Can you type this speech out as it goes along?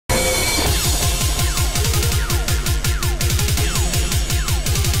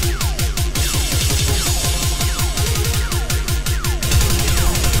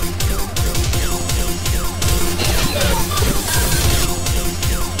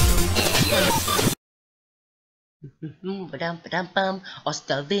Ba-dum, ba-dum, bum.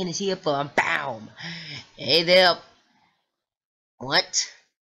 Ostavin is here for a boom. Hey there. What?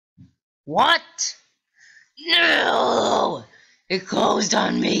 What? No! It closed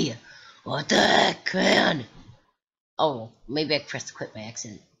on me. What the heck, man? Oh, maybe I pressed quit by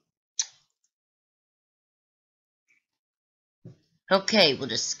accident. Okay, we'll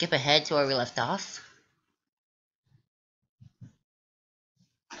just skip ahead to where we left off.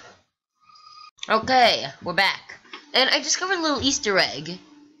 Okay, we're back. And I discovered a little Easter egg.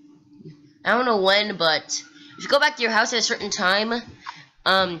 I don't know when, but if you go back to your house at a certain time,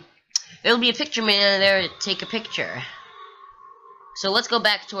 there'll be a picture man there to take a picture. So let's go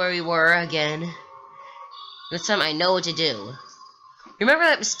back to where we were again. This time I know what to do. Remember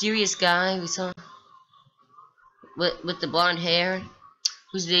that mysterious guy we saw? With the blonde hair?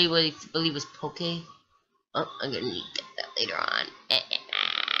 Whose name I believe was Pokey? Oh, I'm gonna need to get that later on.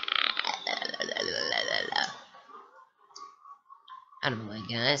 I don't know why,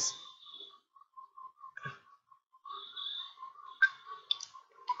 guys.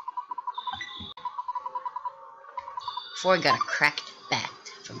 Before I got a cracked bat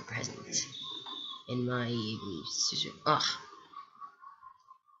from a present in my scissor. Ugh.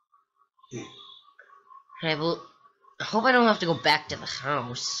 I hope I don't have to go back to the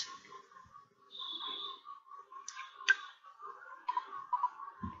house.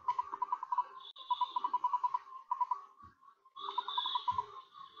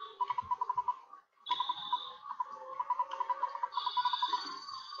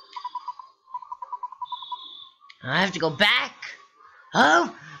 I have to go back.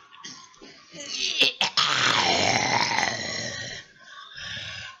 Oh.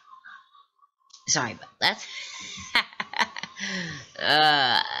 Sorry about that.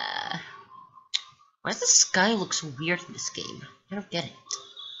 Why does the sky look so weird in this game? I don't get it.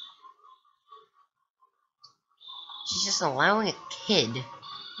 She's just allowing a kid.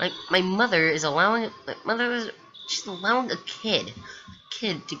 My mother is allowing. She's allowing a kid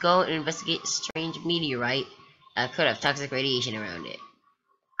to go and investigate a strange meteorite that could have toxic radiation around it.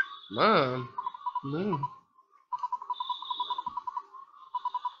 Mom.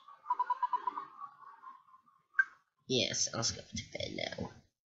 Yes, I'll go to bed now.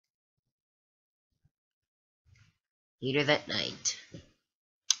 Later that night.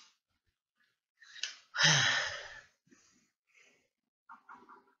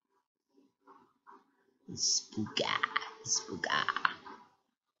 Spooka.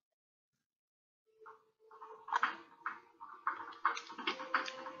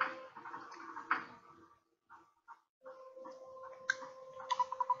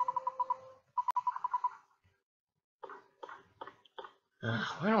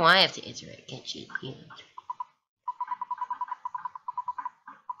 Why do I have to answer it? Can't you?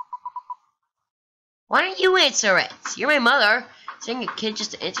 Why don't you answer it? You're my mother. Saying a kid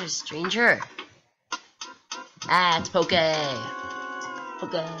just to answer a stranger. Ah, it's Pokey.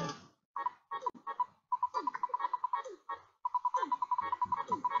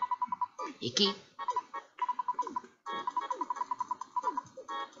 Icky.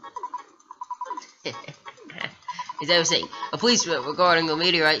 As I was saying, a police regarding a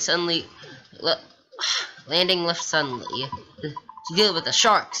meteorite suddenly landing left suddenly to deal with the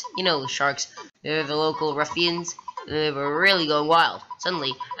sharks. You know, sharks. They're the local ruffians. They were really going wild.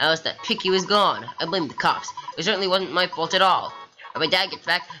 Suddenly, I noticed that Pokey was gone. I blamed the cops. It certainly wasn't my fault at all. When my dad gets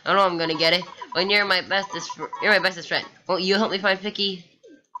back, I know I'm gonna get it. When you're my bestest friend. Won't you help me find Pokey?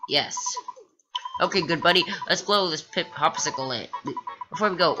 Yes. Okay, good buddy. Let's blow this popsicle land. Before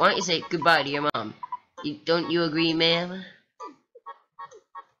we go, why don't you say goodbye to your mom? Don't you agree, ma'am?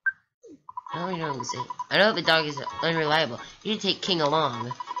 I know the dog is unreliable. You need to take King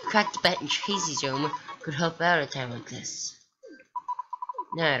along. Crack the bat in Tracy's room could help out at a time like this.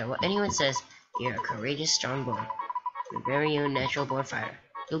 No matter what anyone says, you're a courageous, strong boy. Your very own natural-born fighter.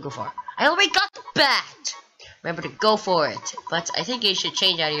 You'll go far. I already got the bat! Remember to go for it. But I think you should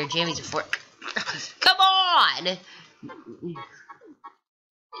change out of your jammies before... Come on!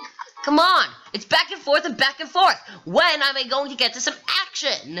 Come on! It's back and forth and back and forth! When am I going to get to some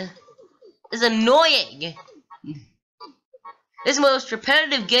action? This is annoying! This is the most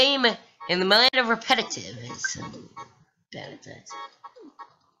repetitive game in the land of repetitive. It's bad at that.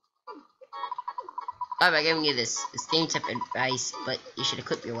 I'm giving you this game tip advice, but you should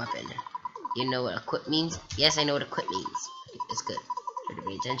equip your weapon. You know what equip means? Yes, I know what equip means. It's good. Try to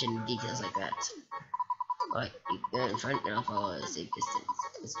pay attention to details like that. Alright, you go in front and I'll follow at a safe distance.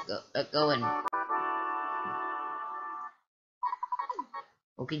 Let's go. Go in.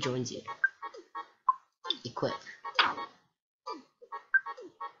 Okay, joins you. Equip.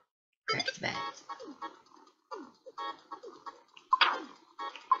 Cracked bat.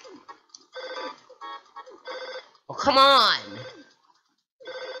 come on!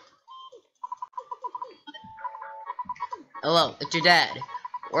 Hello, it's your dad.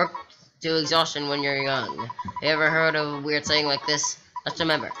 Work to exhaustion when you're young. Have you ever heard of a weird saying like this? Let's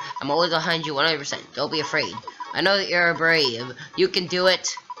remember, I'm always behind you 100%. Don't be afraid. I know that you're brave. You can do it.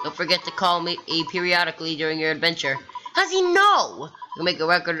 Don't forget to call me periodically during your adventure. How does he know? You'll make a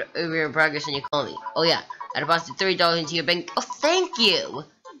record of your progress when you call me. Oh yeah, I deposited $30 into your bank. Oh, thank you.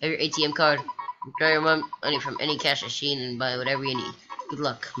 Have your ATM card. Withdraw your money from any cash machine and buy whatever you need. Good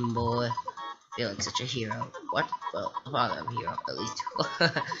luck, boy. I feel like such a hero. What? Well, I'm a hero, at least.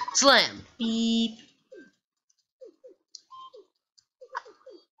 Slam! Beep!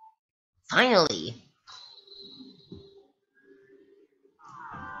 Finally!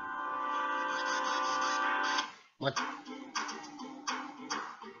 What?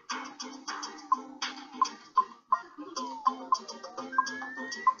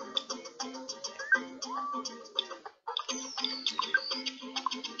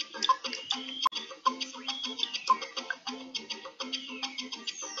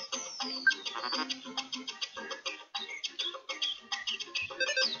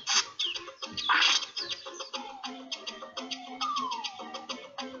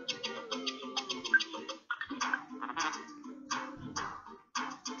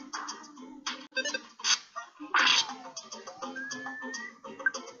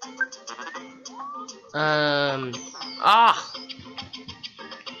 Ah!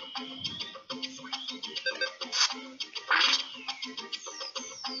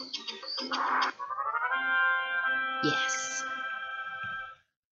 Yes.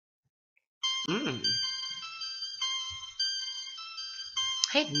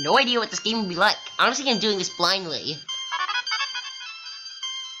 I have no idea what this game would be like. Honestly, I'm doing this blindly.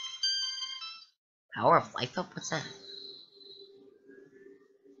 Power of life up? What's that?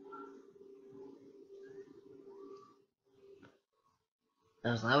 That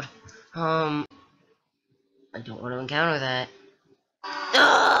was loud. I don't want to encounter that.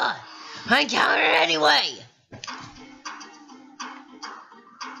 Ugh! I encountered it anyway!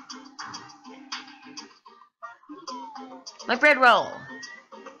 My bread roll!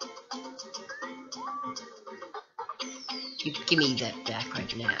 Give me that back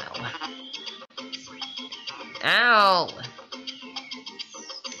right now. Ow!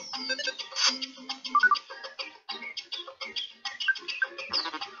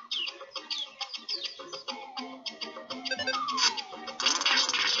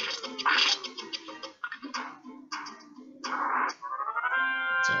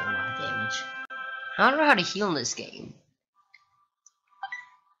 That's a lot of damage. I don't know how to heal in this game.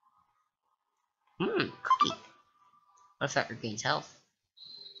 Cookie. What if that regains health?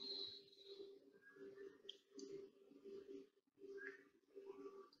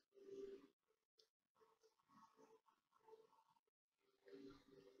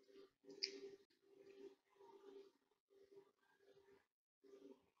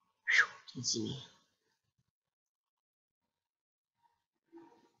 Phew, didn't see me.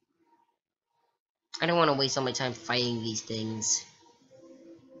 I don't want to waste all my time fighting these things.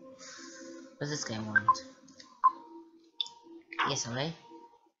 What does this guy want? Yes, I.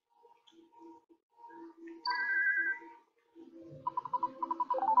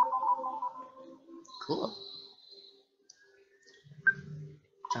 Cool.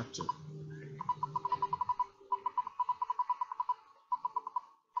 Talk to.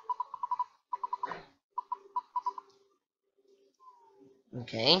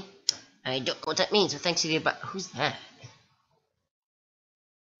 Okay. I don't know what that means, but thanks to the above. Who's that?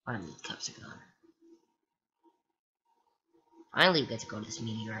 One of these cups are gone. Finally, we get to go to this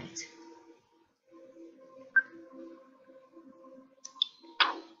meteorite.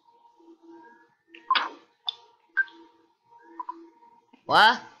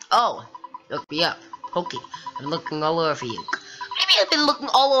 What? Oh, look me up. Pokey. I'm looking all over for you. What do you mean I've been looking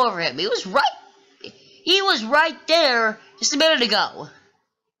all over him? He was right there just a minute ago.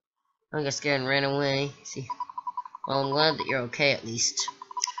 I got scared and ran away. See? Well, I'm glad that you're okay at least.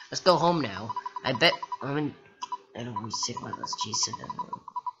 Let's go home now. I bet I don't want to sick my last cheese.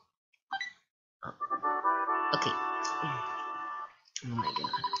 Okay. Oh my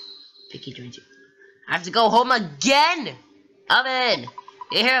god. Picky 22. I have to go home again! Oven!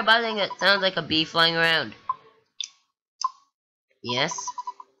 You hear a buzzing that sounds like a bee flying around. Yes?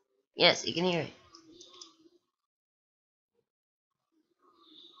 Yes, you can hear it.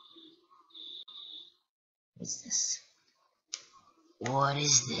 What's this? What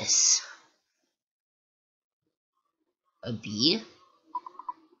is this? A bee?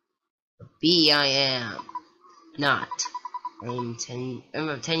 A bee I am. Not. I'm 10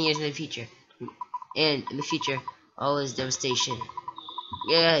 years in the future. And in the future, all is devastation.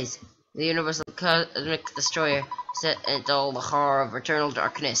 Guys, the universal cosmic destroyer set into all the horror of eternal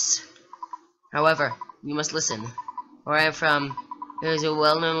darkness. However, you must listen. Where I am from, there is a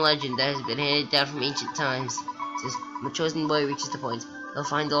well-known legend that has been handed down from ancient times. It says, when the chosen boy reaches the point, he'll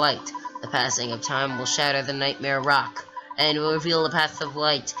find the light. The passing of time will shatter the nightmare rock, and will reveal the path of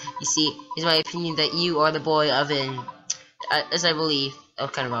light. You see, it's my opinion that you are the boy of an... as I believe... oh,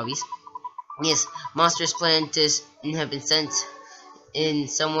 kind of obvious. Yes, monsters planted and have been sent in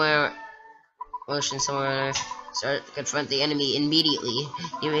somewhere... ocean somewhere on Earth. Start to confront the enemy immediately.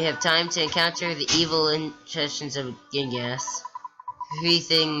 You may have time to encounter the evil intentions of Genghis. 3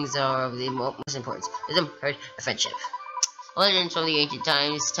 things are of the most important. Wisdom, courage, and friendship. Legends from the ancient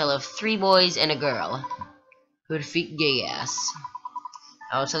times tell of 3 boys and a girl who defeat Genghis.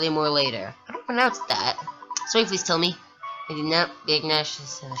 I'll tell you more later. I don't pronounce that. So please tell me. I did not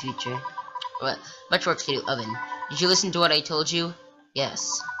recognize the future. Well, much work to do, Oven. Did you listen to what I told you?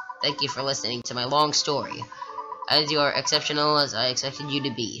 Yes. Thank you for listening to my long story. As you are exceptional as I expected you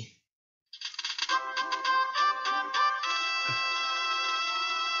to be.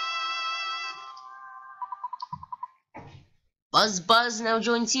 Buzz now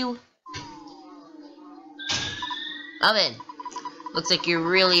joins you. Oven, looks like you're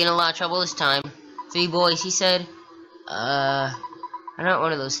really in a lot of trouble this time. 3 boys, he said. I'm not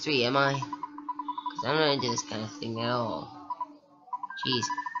one of those 3, am I? 'Cause I'm not into this kind of thing at all. Jeez,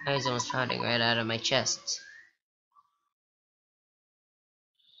 I was almost pounding right out of my chest.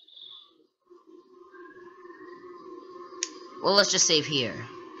 Well, let's just save here.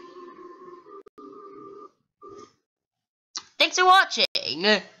 Thanks for watching!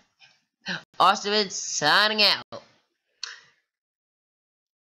 Austin signing out.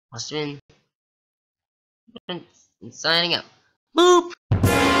 Austin signing out. Boop!